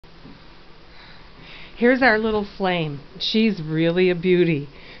Here's our little Flame. She's really a beauty.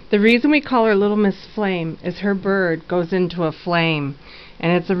 The reason we call her Little Miss Flame is her bird goes into a flame.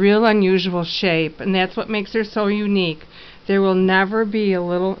 And it's a real unusual shape, and that's what makes her so unique. There will never be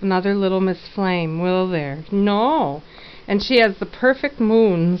another Little Miss Flame, will there? No. And she has the perfect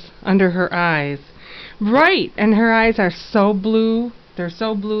moons under her eyes. Right, and her eyes are so blue. They're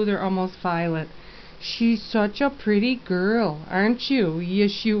so blue, they're almost violet. She's such a pretty girl, aren't you?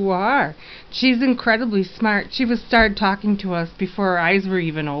 Yes, you are. She's incredibly smart. She started talking to us before her eyes were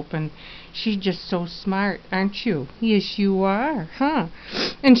even open. She's just so smart, aren't you? Yes, you are, huh?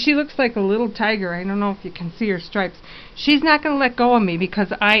 And she looks like a little tiger. I don't know if you can see her stripes. She's not going to let go of me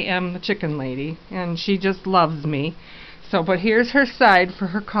because I am the chicken lady, and she just loves me. So, but here's her side for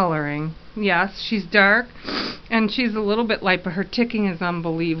her coloring. Yes, she's dark, and she's a little bit light, but her ticking is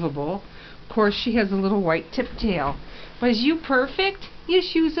unbelievable. Of course, she has a little white tip tail. But is you perfect? Yes,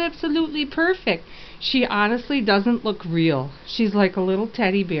 she's absolutely perfect. She honestly doesn't look real. She's like a little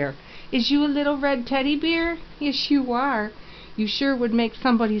teddy bear. Is you a little red teddy bear? Yes, you are. You sure would make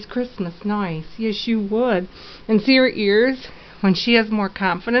somebody's Christmas nice. Yes, you would. And see her ears? When she has more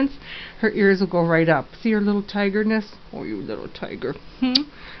confidence, her ears will go right up. See her little tigerness? Oh, you little tiger.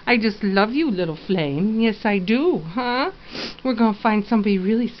 I just love you, little Flame. Yes, I do, huh? We're going to find somebody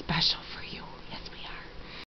really special for